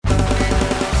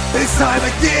It's time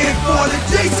again for the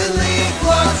Jason Lee and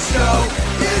Clark Show.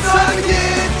 It's time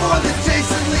again for the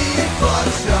Jason Lee and Clark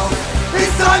Show.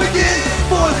 It's time again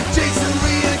for the Jason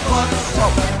Lee and Clark Show.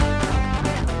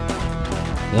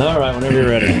 All right, whenever you're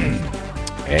ready.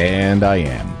 And I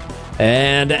am.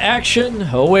 And action,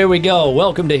 away we go.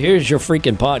 Welcome to Here's Your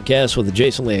Freaking Podcast with the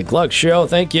Jason Lee and Clark Show.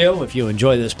 Thank you. If you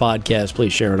enjoy this podcast,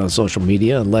 please share it on social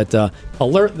media and let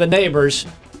alert the neighbors.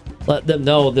 Let them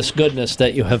know this goodness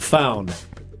that you have found.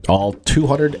 All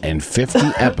 250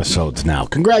 episodes now.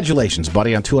 Congratulations,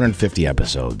 buddy, on 250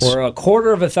 episodes. We're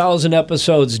 250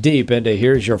 episodes deep into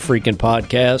Here's Your Freaking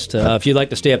Podcast. If you'd like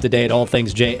to stay up to date, all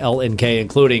things JLNK,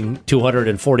 including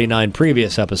 249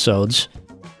 previous episodes,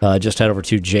 just head over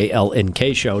to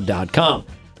jlnkshow.com.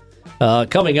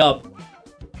 Coming up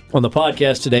on the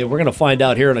podcast today, we're going to find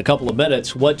out here in a couple of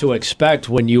minutes what to expect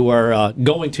when you are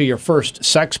going to your first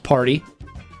sex party.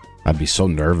 I'd be so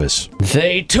nervous.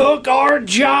 They took our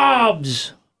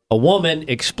jobs. A woman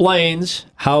explains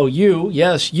how you,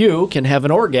 yes, you, can have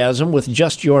an orgasm with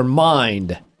just your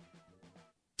mind.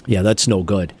 Yeah, that's no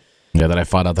good. Yeah, then I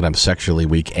found out that I'm sexually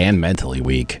weak and mentally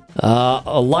weak.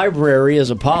 A library is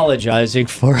apologizing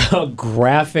for a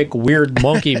graphic weird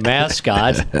monkey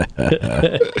mascot.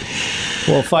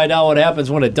 We'll find out what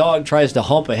happens when a dog tries to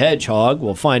hump a hedgehog.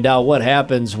 We'll find out what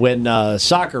happens when a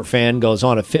soccer fan goes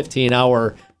on a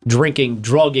 15-hour drinking,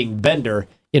 drugging bender.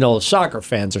 You know, soccer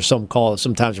fans are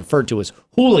sometimes referred to as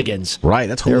hooligans. Right,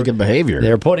 that's hooligan behavior.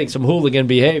 They're putting some hooligan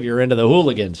behavior into the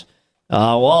hooligans. We'll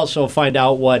also find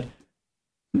out what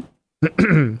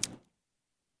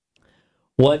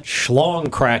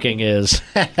schlong cracking is.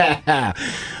 Oh,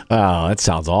 that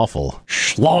sounds awful.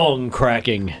 Schlong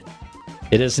cracking.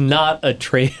 It is not a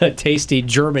tasty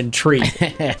German treat.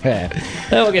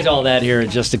 We'll get to all that here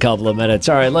in just a couple of minutes.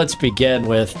 All right, let's begin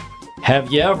with,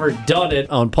 have you ever done it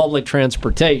on public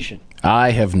transportation? I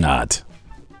have not.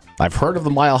 I've heard of the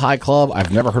Mile High Club.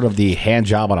 I've never heard of the hand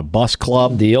job on a bus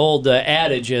club. The old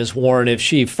adage is, Warren, if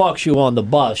she fucks you on the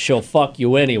bus, she'll fuck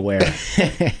you anywhere.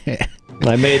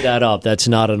 I made that up. That's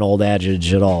not an old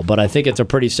adage at all. But I think it's a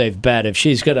pretty safe bet. If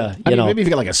she's going to, maybe if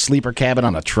you get like a sleeper cabin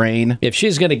on a train. If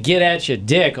she's going to get at your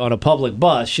dick on a public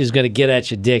bus, she's going to get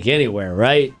at your dick anywhere,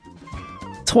 right?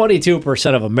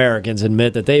 22% of Americans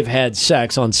admit that they've had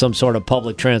sex on some sort of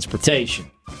public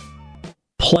transportation.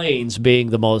 Planes being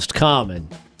the most common.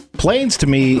 Planes, to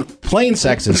me, plane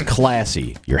sex is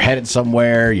classy. You're headed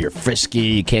somewhere, you're frisky,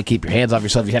 you can't keep your hands off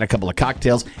yourself, you had a couple of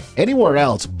cocktails. Anywhere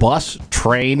else, bus,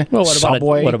 train,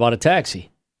 subway. What about a taxi?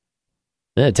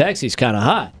 A taxi's kind of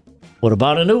hot. What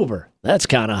about an Uber? That's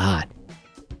kind of hot.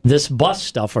 This bus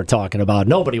stuff we're talking about,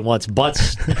 nobody wants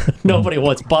butts. Nobody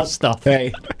wants bus stuff.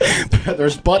 Hey,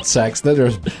 there's butt sex, then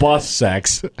there's bus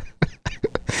sex.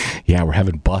 Yeah, we're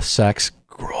having bus sex.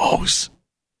 Gross.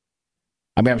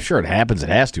 I mean, I'm sure it happens. It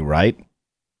has to, right?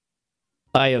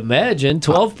 I imagine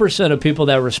 12% of people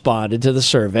that responded to the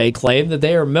survey claim that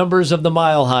they are members of the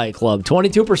Mile High Club.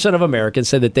 22% of Americans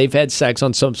say that they've had sex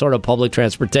on some sort of public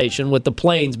transportation, with the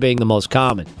planes being the most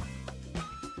common.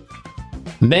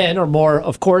 Men are more,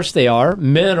 of course they are,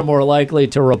 men are more likely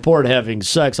to report having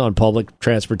sex on public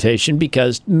transportation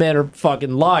because men are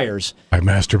fucking liars. I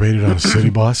masturbated on a city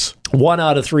bus. 1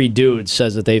 out of 3 dudes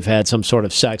says that they've had some sort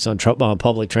of sex on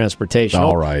public transportation.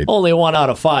 All right. Only 1 out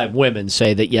of 5 women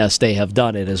say that, yes, they have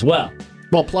done it as well.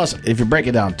 Well, plus, if you break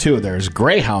it down, too, there's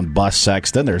Greyhound bus sex,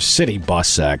 then there's city bus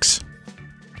sex.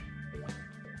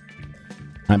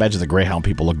 I imagine the Greyhound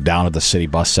people look down at the city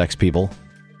bus sex people.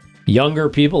 Younger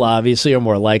people, obviously, are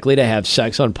more likely to have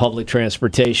sex on public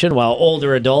transportation, while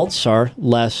older adults are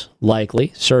less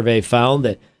likely. Survey found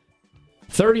that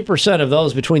 30% of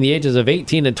those between the ages of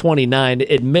 18 and 29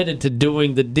 admitted to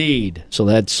doing the deed. So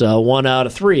that's 1 out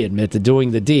of 3 admit to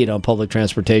doing the deed on public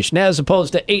transportation, as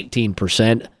opposed to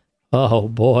 18%, oh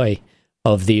boy,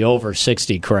 of the over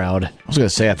 60 crowd. I was going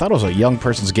to say, I thought it was a young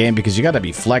person's game because you got to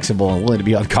be flexible and willing to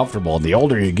be uncomfortable. And the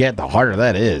older you get, the harder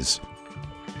that is.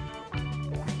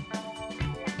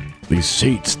 These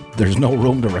seats, there's no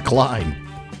room to recline.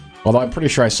 Although I'm pretty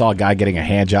sure I saw a guy getting a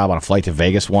hand job on a flight to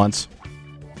Vegas once.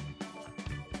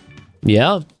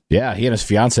 Yeah? Yeah, he and his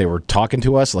fiance were talking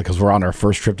to us, like, because we're on our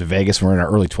first trip to Vegas, and we're in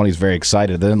our early 20s, very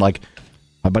excited. Then, like,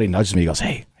 my buddy nudges me, he goes,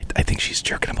 hey, I think she's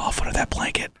jerking him off under that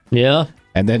blanket. Yeah?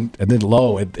 And then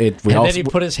lo, then he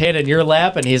put his hand in your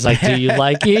lap, and he's like, "Do you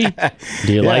like ye?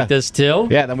 Do you like this too?"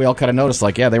 Yeah. Then we all kind of noticed,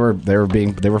 like, yeah, they were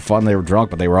fun, they were drunk,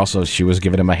 but she was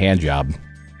giving him a hand job.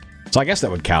 So I guess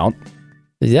that would count.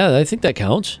 Yeah, I think that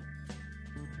counts.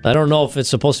 I don't know if it's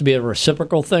supposed to be a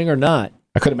reciprocal thing or not.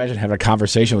 I couldn't imagine having a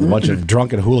conversation with a bunch of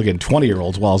drunken hooligan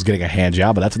 20-year-olds while I was getting a hand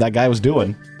job, but that's what that guy was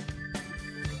doing.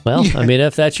 Well, I mean,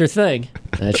 if that's your thing.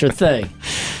 That's your thing.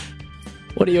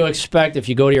 What do you expect if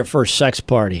you go to your first sex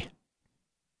party?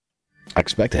 I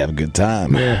expect to have a good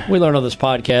time. Yeah, we learned on this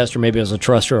podcast, or maybe it was a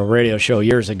terrestrial radio show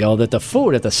years ago, that the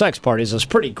food at the sex parties is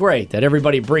pretty great, that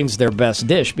everybody brings their best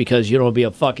dish because you don't want to be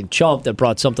a fucking chump that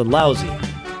brought something lousy,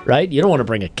 right? You don't want to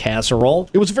bring a casserole.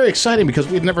 It was very exciting because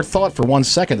we had never thought for 1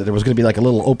 second that there was going to be like a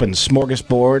little open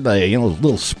smorgasbord, a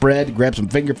little spread, grab some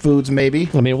finger foods maybe.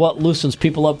 I mean, what loosens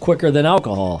people up quicker than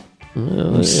alcohol?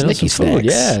 Snicky food.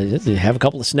 snacks. Yeah, have a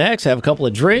couple of snacks, have a couple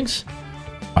of drinks.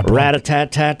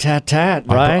 Rat-a-tat-tat-tat-tat,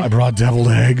 right? I brought deviled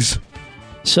eggs.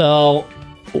 So,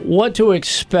 what to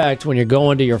expect when you're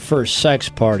going to your first sex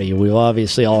party? We've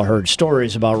obviously all heard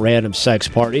stories about random sex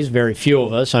parties. Very few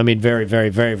of us, I mean very, very,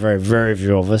 very, very, very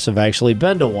few of us have actually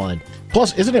been to one.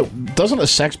 Plus, doesn't a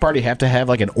sex party have to have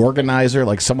like an organizer?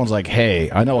 Like someone's like, hey,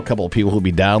 I know a couple of people who'll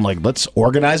be down, like, let's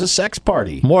organize a sex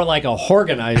party. More like a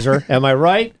horganizer, am I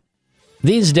right?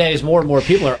 These days, more and more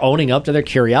people are owning up to their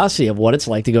curiosity of what it's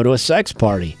like to go to a sex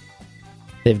party.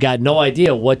 They've got no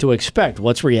idea what to expect,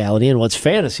 what's reality and what's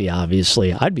fantasy,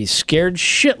 obviously. I'd be scared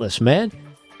shitless, man.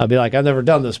 I'd be like, I've never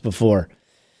done this before.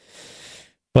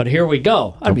 But here we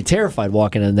go. I'd be terrified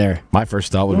walking in there. My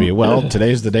first thought would be, well,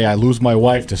 today's the day I lose my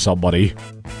wife to somebody.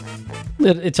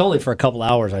 It's only for a couple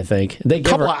hours, I think.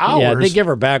 Couple of hours? Yeah, they give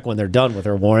her back when they're done with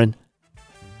her, Warren.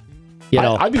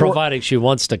 Providing she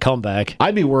wants to come back.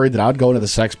 I'd be worried that I'd go to the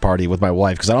sex party with my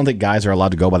wife because I don't think guys are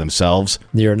allowed to go by themselves.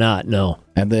 You're not, no.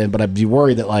 But I'd be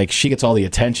worried that like she gets all the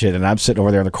attention and I'm sitting over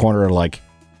there in the corner like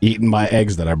eating my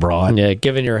eggs that I brought. Yeah,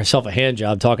 giving yourself a hand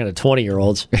job talking to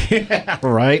 20-year-olds. Yeah,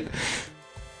 right.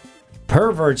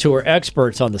 Perverts who are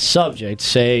experts on the subject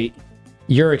say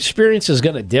your experience is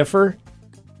going to differ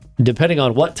depending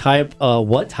on what type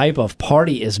of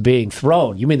party is being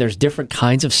thrown. You mean there's different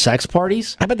kinds of sex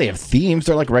parties? I bet they have themes.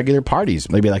 They're like regular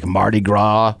parties. Maybe like Mardi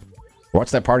Gras.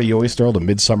 What's that party you always throw? The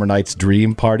Midsummer Night's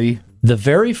Dream party? The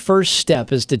very first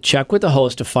step is to check with the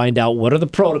host to find out what are the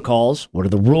protocols, what are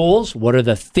the rules, what are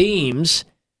the themes,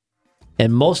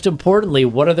 and most importantly,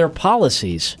 what are their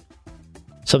policies.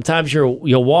 Sometimes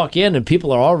you'll walk in and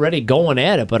people are already going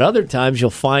at it, but other times you'll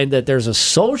find that there's a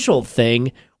social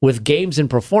thing with games and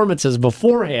performances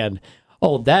beforehand.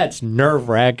 Oh, that's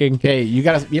nerve-wracking. Hey, you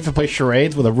have to play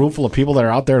charades with a room full of people that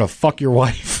are out there to fuck your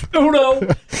wife. Oh, no.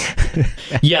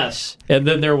 Yes, and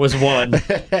then there was one.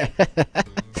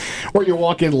 Or you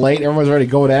walk in late, everyone's already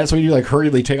going at it, so you like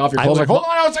hurriedly take off your clothes, like, hold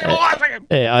on a second.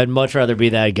 Hey, I'd much rather be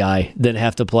that guy than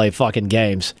have to play fucking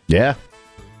games. Yeah.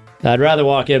 I'd rather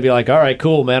walk in and be like, all right,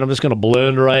 cool, man, I'm just going to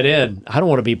blend right in. I don't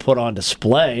want to be put on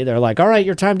display. They're like, all right,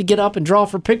 your time to get up and draw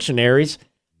for Pictionaries.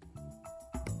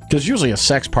 Because usually a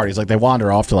sex party is like they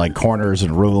wander off to like corners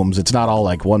and rooms. It's not all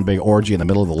like one big orgy in the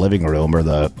middle of the living room or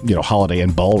the Holiday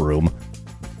Inn ballroom.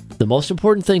 The most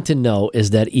important thing to know is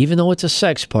that even though it's a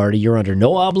sex party, you're under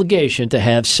no obligation to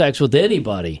have sex with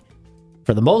anybody.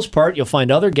 For the most part, you'll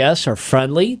find other guests are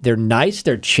friendly, they're nice,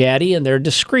 they're chatty, and they're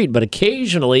discreet. But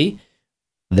occasionally,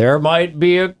 there might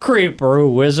be a creeper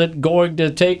who isn't going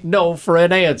to take no for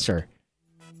an answer.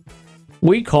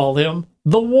 We call him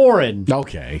the Warren.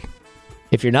 Okay.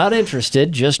 If you're not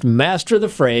interested, just master the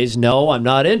phrase, no, I'm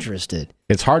not interested.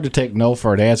 It's hard to take no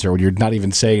for an answer when you're not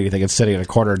even saying anything and sitting in a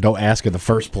corner and don't ask in the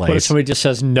first place. What if somebody just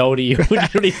says no to you and you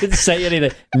don't even say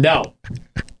anything? No.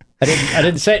 I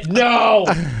didn't say it. No.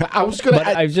 I was gonna.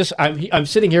 But I'm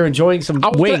sitting here enjoying some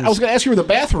wings. I was gonna ask you where the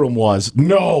bathroom was.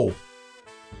 No.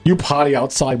 You potty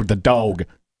outside with the dog.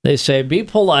 They say be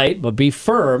polite, but be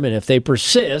firm, and if they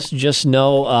persist, just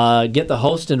know, get the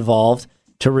host involved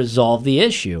to resolve the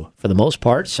issue. For the most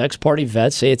part, sex party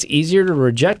vets say it's easier to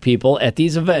reject people at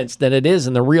these events than it is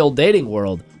in the real dating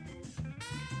world.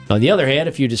 On the other hand,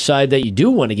 if you decide that you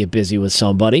do want to get busy with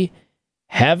somebody,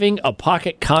 having a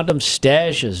pocket condom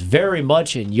stash is very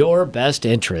much in your best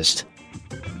interest.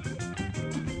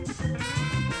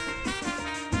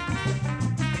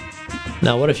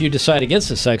 Now, what if you decide against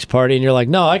a sex party and you're like,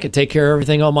 no, I could take care of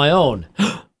everything on my own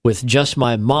with just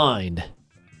my mind?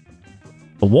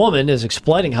 A woman is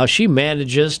explaining how she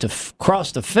manages to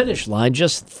cross the finish line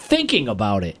just thinking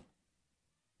about it.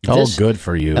 Good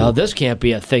for you. Now, this can't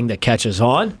be a thing that catches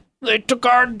on. They took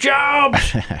our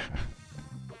jobs.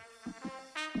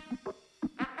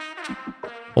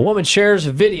 A woman shares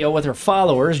a video with her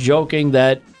followers joking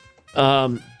that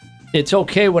it's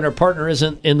okay when her partner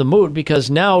isn't in the mood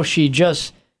because now she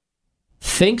just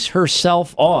thinks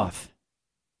herself off.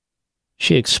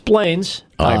 She explains...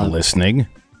 I'm listening.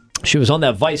 She was on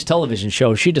that Vice television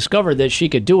show. She discovered that she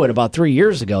could do it about 3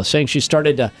 years ago, saying she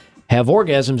started to have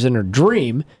orgasms in her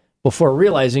dream before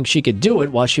realizing she could do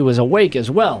it while she was awake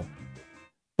as well.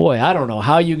 Boy, I don't know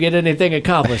how you get anything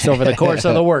accomplished over the course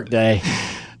of the workday.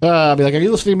 I'll be like, are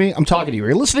you listening to me? I'm talking to you. Are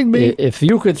you listening to me? If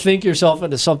you could think yourself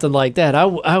into something like that,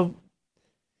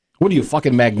 What are you,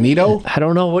 fucking Magneto? I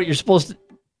don't know what you're supposed to...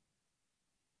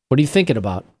 What are you thinking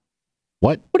about?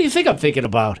 What? What do you think I'm thinking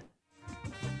about?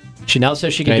 She now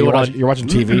says she can do it on... You're watching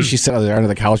TV. She's sitting there under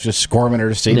the couch just squirming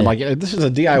her seat. I'm like, yeah, this is a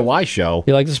DIY show.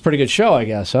 You like this pretty good show, I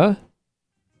guess, huh?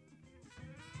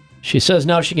 She says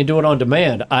now she can do it on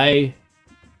demand. I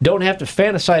don't have to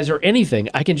fantasize or anything.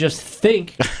 I can just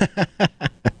think.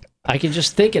 I can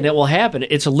just think and it will happen.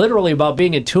 It's literally about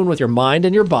being in tune with your mind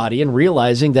and your body and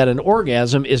realizing that an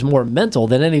orgasm is more mental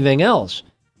than anything else.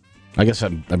 I guess,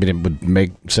 it would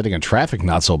make sitting in traffic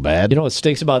not so bad. You know what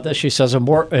stinks about this? She says an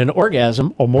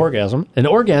orgasm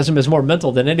is more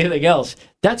mental than anything else.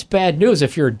 That's bad news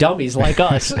if you're dummies like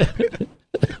us.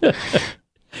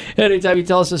 Anytime you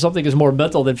tell us that something is more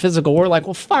mental than physical, we're like,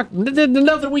 well, fuck, there's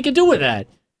nothing we can do with that.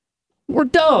 We're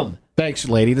dumb. Thanks,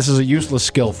 lady. This is a useless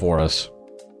skill for us.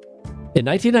 In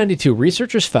 1992,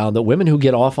 researchers found that women who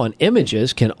get off on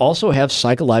images can also have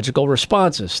psychological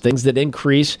responses, things that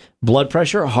increase blood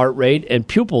pressure, heart rate, and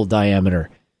pupil diameter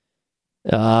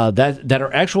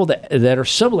that are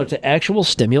similar to actual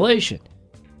stimulation.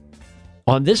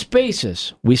 On this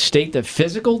basis, we state that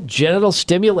physical genital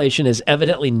stimulation is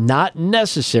evidently not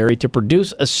necessary to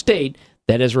produce a state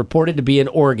that is reported to be an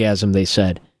orgasm, they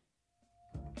said.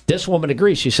 This woman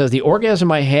agrees. She says, the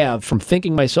orgasm I have from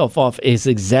thinking myself off is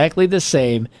exactly the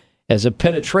same as a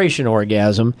penetration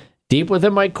orgasm deep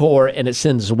within my core, and it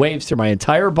sends waves through my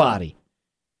entire body.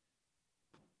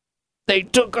 They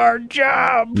took our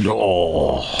job.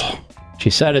 Oh. She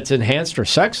said it's enhanced her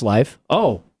sex life.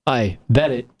 Oh, I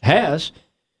bet it has.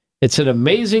 It's an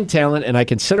amazing talent, and I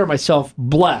consider myself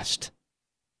blessed.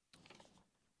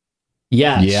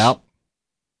 Yes. Yep.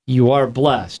 You are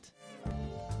blessed.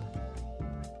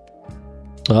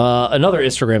 Another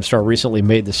Instagram star recently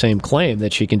made the same claim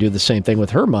that she can do the same thing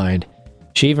with her mind.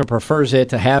 She even prefers it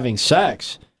to having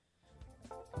sex.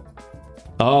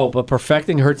 Oh, but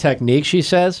perfecting her technique, she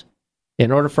says,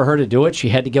 in order for her to do it, she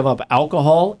had to give up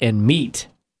alcohol and meat.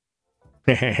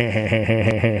 She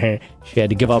had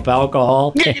to give up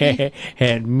alcohol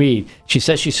and meat. She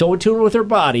says she's so in tune with her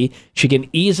body, she can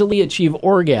easily achieve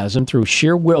orgasm through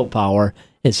sheer willpower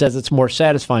and says it's more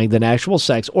satisfying than actual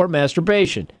sex or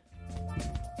masturbation.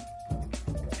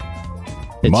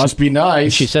 Must be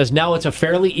nice. She says now it's a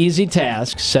fairly easy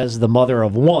task, says the mother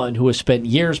of one who has spent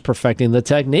years perfecting the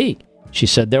technique. She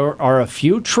said there are a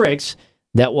few tricks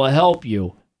that will help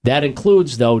you. That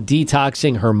includes, though,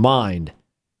 detoxing her mind.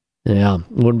 Yeah,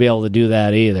 wouldn't be able to do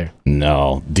that either.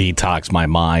 No, detox my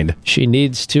mind. She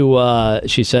needs to,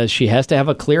 she says she has to have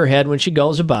a clear head when she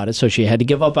goes about it, so she had to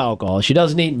give up alcohol. She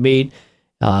doesn't eat meat.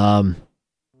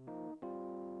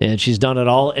 And she's done it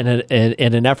all in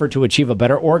an effort to achieve a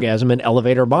better orgasm and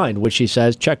elevate her mind, which she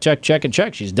says, check, check, check, and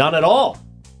check. She's done it all.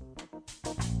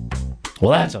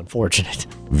 Well, that's unfortunate.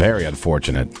 Very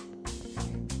unfortunate.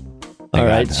 All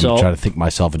right, I'm trying to think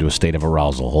myself into a state of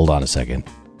arousal. Hold on a second.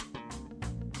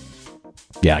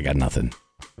 Yeah, I got nothing.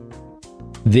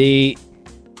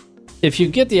 If you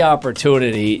get the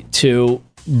opportunity to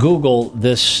Google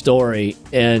this story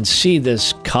and see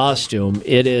this costume,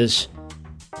 it is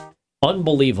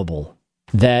unbelievable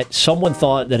that someone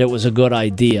thought that it was a good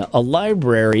idea. A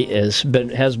library has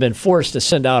been forced to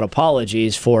send out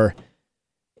apologies for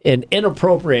an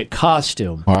inappropriate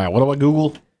costume. All right, what do I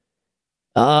Google?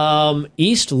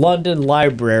 East London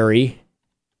Library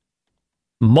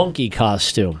monkey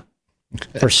costume.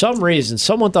 For some reason,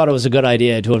 someone thought it was a good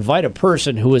idea to invite a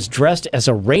person who was dressed as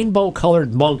a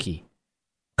rainbow-colored monkey,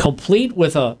 complete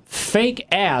with a fake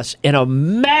ass and a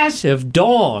massive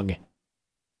dong.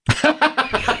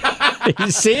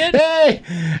 You see it?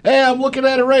 Hey, I'm looking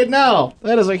at it right now.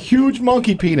 That is a huge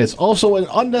monkey penis. Also an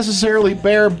unnecessarily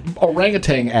bare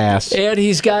orangutan ass. And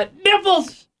he's got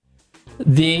nipples.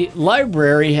 The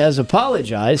library has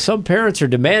apologized. Some parents are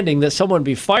demanding that someone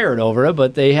be fired over it,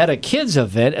 but they had a kids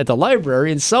event at the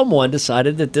library and someone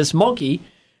decided that this monkey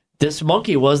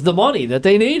was the money that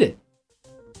they needed.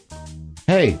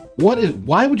 Hey,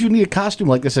 why would you need a costume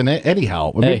like this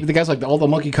anyhow? Maybe the guy's like, all the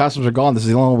monkey costumes are gone. This is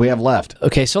the only one we have left.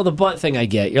 Okay, so the butt thing I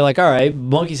get. You're like, all right,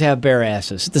 monkeys have bare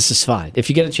asses. This is fine. If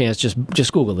you get a chance, just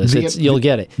Google this. You'll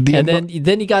get it. Then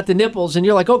you got the nipples, and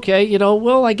you're like, okay,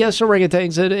 well, I guess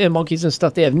orangutans and monkeys and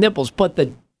stuff, they have nipples. But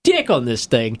the dick on this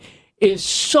thing is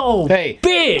so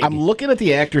big. I'm looking at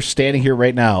the actor standing here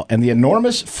right now, and the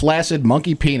enormous, flaccid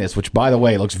monkey penis, which, by the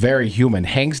way, looks very human,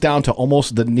 hangs down to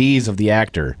almost the knees of the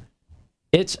actor.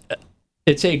 It's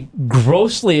a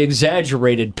grossly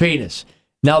exaggerated penis.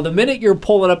 Now, the minute you're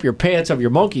pulling up your pants of your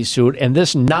monkey suit and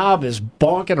this knob is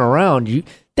bonking around,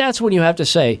 that's when you have to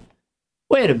say,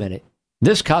 wait a minute,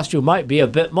 this costume might be a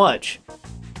bit much.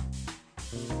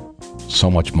 So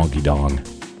much monkey dong.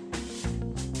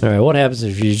 All right, what happens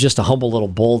if you're just a humble little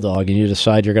bulldog and you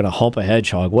decide you're going to hump a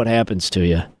hedgehog? What happens to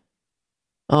you?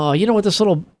 Oh, you know what this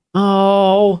little...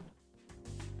 Oh...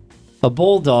 A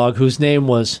bulldog whose name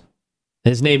was...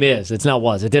 His name is. It's not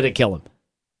was. It didn't kill him.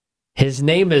 His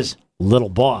name is Little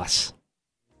Boss.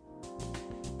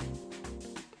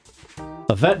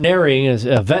 A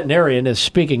veterinarian is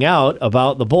speaking out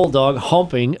about the bulldog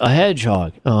humping a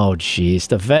hedgehog. Oh, jeez.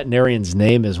 The veterinarian's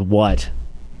name is what?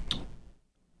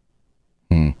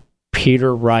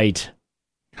 Peter Wright.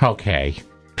 Okay.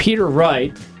 Peter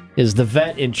Wright is the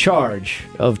vet in charge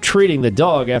of treating the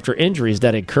dog after injuries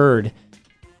that occurred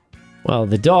while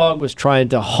the dog was trying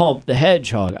to hump the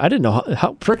hedgehog. I didn't know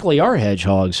how prickly are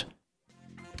hedgehogs.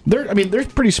 They're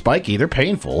pretty spiky. They're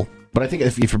painful. But I think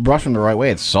if you brush them the right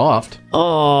way, it's soft.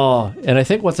 Oh, and I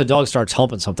think once the dog starts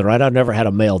humping something, right? I've never had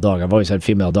a male dog. I've always had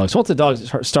female dogs. So once the dog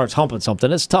starts humping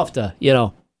something, it's tough to,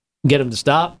 get him to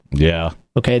stop. Yeah.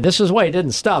 Okay, this is why he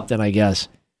didn't stop then, I guess.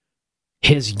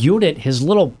 His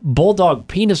little bulldog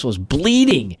penis was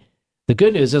bleeding. The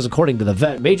good news is, according to the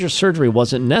vet, major surgery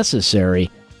wasn't necessary.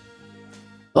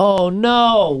 Oh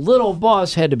no, Little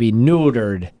Boss had to be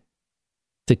neutered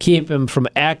to keep him from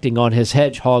acting on his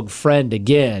hedgehog friend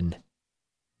again.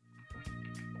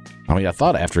 I mean, I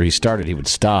thought after he started, he would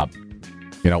stop.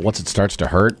 Once it starts to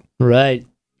hurt. Right.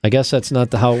 I guess that's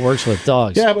not how it works with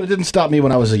dogs. Yeah, but it didn't stop me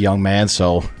when I was a young man,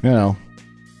 so,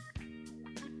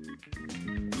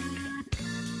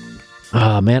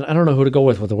 Ah, man, I don't know who to go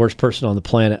with the worst person on the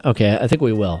planet. Okay, I think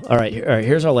we will. All right,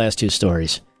 here's our last two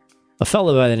stories. A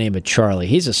fellow by the name of Charlie,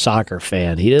 he's a soccer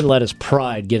fan. He didn't let his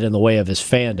pride get in the way of his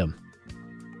fandom.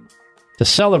 To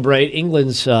celebrate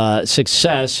England's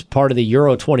success, part of the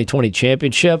Euro 2020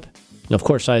 championship, of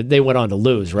course, they went on to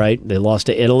lose, right? They lost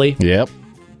to Italy. Yep.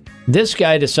 This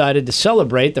guy decided to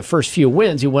celebrate the first few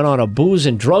wins. He went on a booze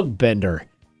and drug bender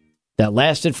that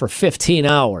lasted for 15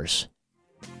 hours.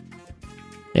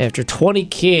 After 20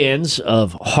 cans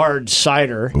of hard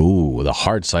cider. Ooh, the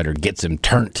hard cider gets him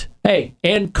turned. Hey,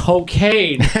 and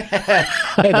cocaine.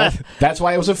 That's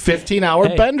why it was a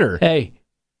 15-hour bender. Hey,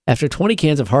 after 20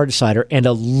 cans of hard cider and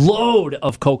a load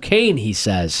of cocaine, he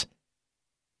says,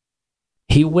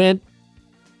 he went...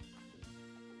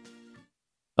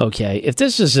 Okay, if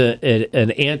this is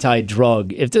an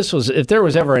anti-drug, if there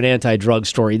was ever an anti-drug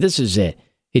story, this is it.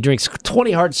 He drinks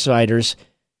 20 hard ciders.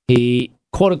 He,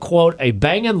 quote-unquote, a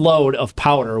banging load of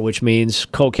powder, which means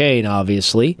cocaine,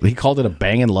 obviously. He called it a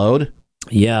banging load?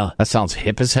 Yeah. That sounds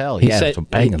hip as hell. It's a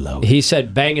banging load. He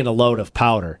said banging a load of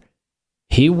powder.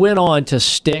 He went on to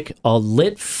stick a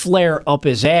lit flare up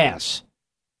his ass.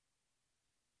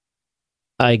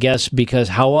 I guess because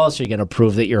how else are you going to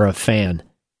prove that you're a fan?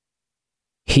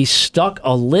 He stuck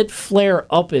a lit flare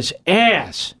up his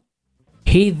ass.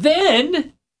 He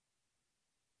then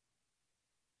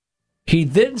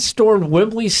stormed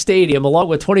Wembley Stadium along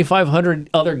with 2,500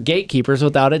 other gatekeepers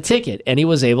without a ticket, and he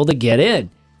was able to get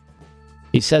in.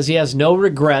 He says he has no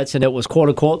regrets, and it was,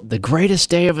 quote-unquote, the greatest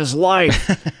day of his life.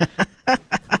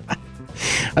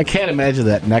 I can't imagine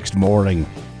that next morning.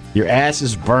 Your ass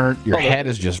is burnt. Your head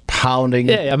is just pounding.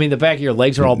 Yeah, I mean, the back of your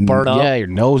legs are all burnt up. Yeah, your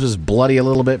nose is bloody a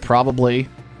little bit, probably.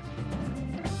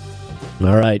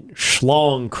 All right,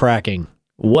 schlong cracking.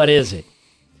 What is it?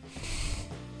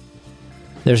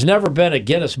 There's never been a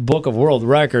Guinness Book of World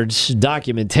Records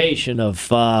documentation of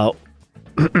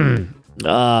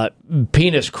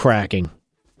penis cracking.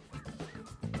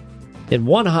 In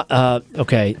one,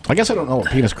 okay. I guess I don't know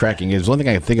what penis cracking is. The only thing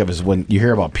I can think of is when you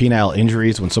hear about penile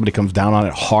injuries, when somebody comes down on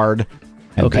it hard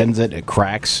and bends it, it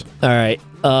cracks. All right.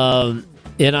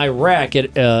 In Iraq,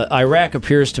 Iraq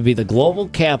appears to be the global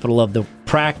capital of the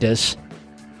practice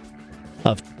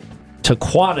of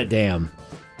Taekwondo.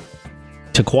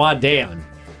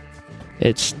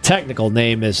 Its technical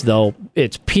name is, though,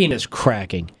 it's penis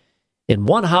cracking. In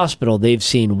one hospital, they've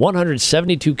seen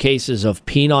 172 cases of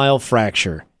penile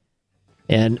fracture.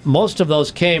 And most of those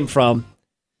came from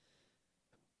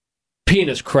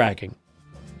penis cracking.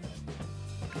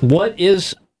 What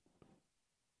is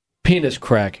penis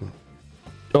cracking?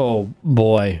 Oh,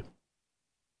 boy.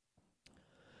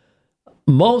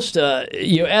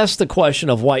 You ask the question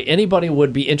of why anybody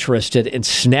would be interested in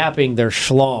snapping their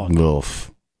schlong.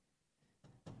 Oof.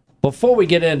 Before we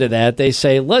get into that, they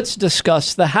say, let's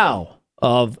discuss the how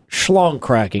of schlong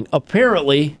cracking.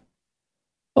 Apparently,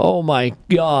 oh my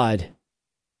God.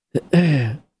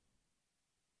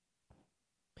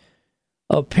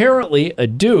 Apparently, a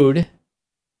dude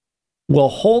will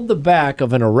hold the back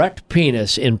of an erect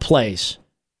penis in place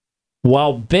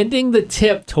while bending the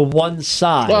tip to one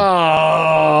side.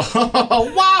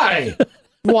 Oh, why?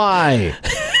 Why?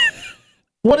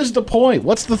 What is the point?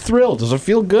 What's the thrill? Does it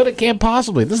feel good? It can't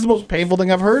possibly. This is the most painful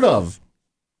thing I've heard of.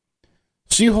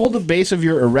 So you hold the base of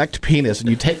your erect penis and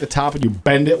you take the top and you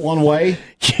bend it one way?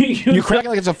 You crack it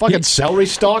like it's a fucking celery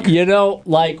stalk? You know,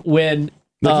 like when...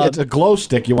 it's a glow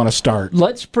stick you want to start.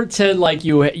 Let's pretend like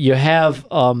you have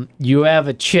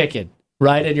a chicken,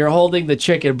 right? And you're holding the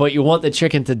chicken, but you want the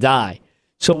chicken to die.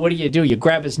 So what do? You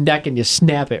grab his neck and you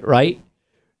snap it, right?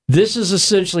 This is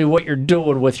essentially what you're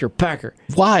doing with your pecker.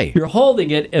 Why? You're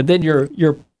holding it, and then you're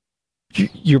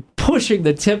pushing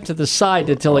the tip to the side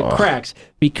until it cracks.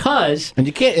 Because and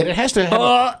you can't. And it has to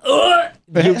have.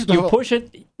 You push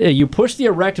it. You push the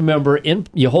erect member in.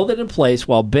 You hold it in place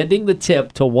while bending the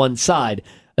tip to one side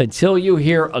until you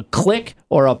hear a click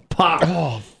or a pop.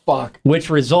 Oh fuck! Which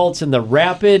results in the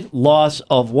rapid loss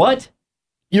of what?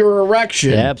 Your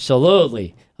erection.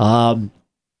 Absolutely.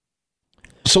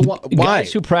 So why?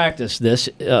 Guys who practice this,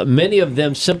 many of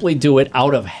them simply do it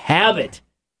out of habit.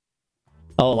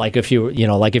 Oh, like if you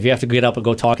have to get up and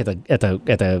go talk at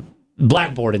the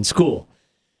blackboard in school,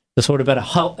 this would have been a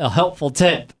helpful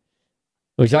tip.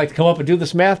 Would you like to come up and do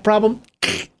this math problem?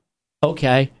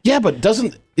 Okay. Yeah, but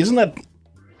isn't that?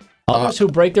 Others who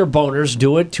break their boners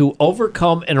do it to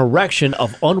overcome an erection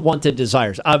of unwanted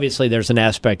desires. Obviously, there's an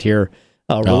aspect here,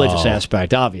 a religious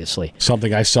aspect, obviously.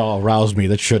 Something I saw aroused me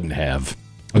that shouldn't have.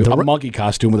 A monkey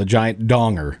costume with a giant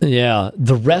donger. Yeah.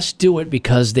 The rest do it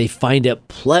because they find it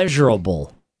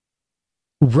pleasurable,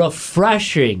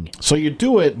 refreshing. So you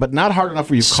do it, but not hard enough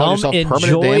where you cause yourself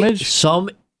permanent damage? Some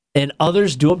and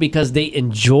others do it because they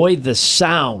enjoy the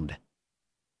sound.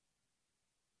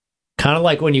 Kind of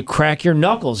like when you crack your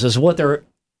knuckles is what they're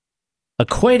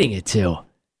equating it to.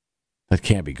 That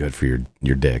can't be good for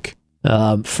your dick.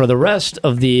 For the rest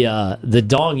of the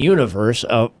dong universe,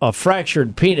 a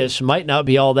fractured penis might not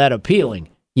be all that appealing,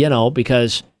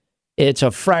 because it's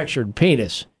a fractured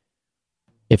penis.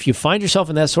 If you find yourself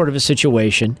in that sort of a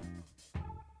situation,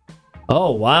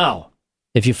 oh, wow.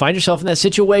 If you find yourself in that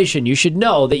situation, you should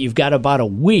know that you've got about a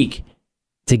week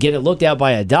to get it looked at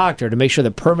by a doctor to make sure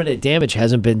that permanent damage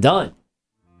hasn't been done.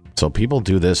 So people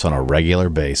do this on a regular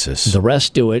basis. The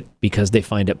rest do it because they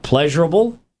find it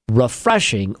pleasurable,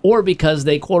 refreshing, or because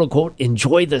they, quote-unquote,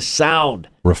 enjoy the sound.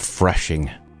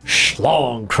 Refreshing.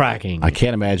 Schlong cracking. I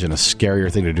can't imagine a scarier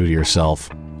thing to do to yourself.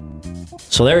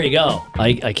 So there you go.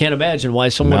 I can't imagine why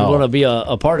someone would want to be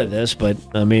a part of this, but,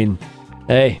 I mean,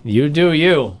 hey, you do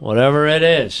you, whatever it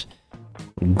is.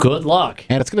 Good luck.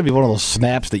 And it's going to be one of those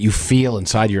snaps that you feel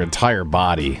inside your entire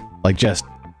body. Like just...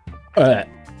 What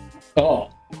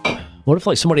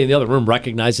if somebody in the other room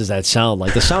recognizes that sound?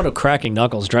 Like the sound of cracking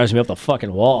knuckles drives me up the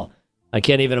fucking wall. I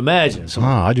can't even imagine. So,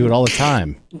 I do it all the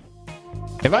time.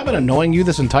 Have I been annoying you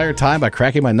this entire time by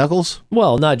cracking my knuckles?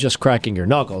 Well, not just cracking your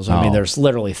knuckles. I mean, there's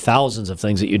literally thousands of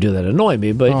things that you do that annoy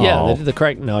me. But yeah, the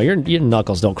crack. No, your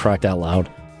knuckles don't crack that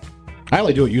loud. I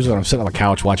only do it usually when I'm sitting on the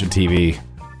couch watching TV.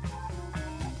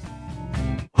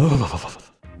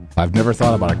 I've never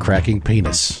thought about a cracking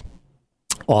penis.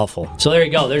 Awful. So there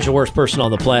you go. There's your worst person on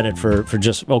the planet for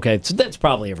just, okay, so that's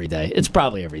probably every day. It's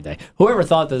probably every day. Whoever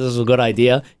thought that this was a good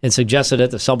idea and suggested it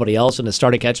to somebody else and it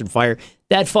started catching fire,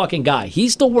 that fucking guy,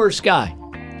 he's the worst guy.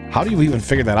 How do you even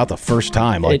figure that out the first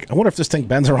time? I wonder if this thing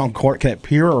bends around can it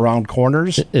peer around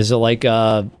corners? Is it like,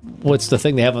 what's the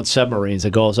thing they have on submarines that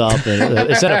goes up?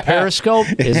 Is that a periscope?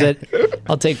 Is it?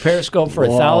 I'll take periscope for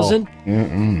 1,000.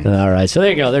 All right, so there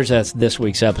you go. There's this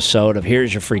week's episode of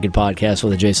Here's Your Freaking Podcast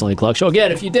with the Jason Lee Cluck Show.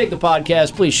 Again, if you dig the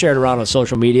podcast, please share it around on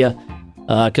social media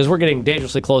because we're getting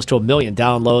dangerously close to 1 million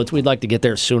downloads. We'd like to get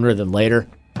there sooner than later,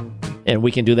 and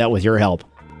we can do that with your help.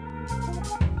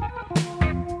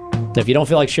 If you don't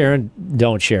feel like sharing,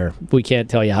 don't share. We can't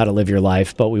tell you how to live your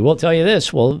life, but we will tell you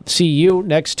this. We'll see you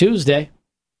next Tuesday.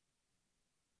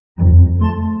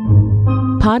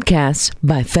 Podcasts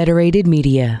by Federated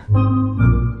Media.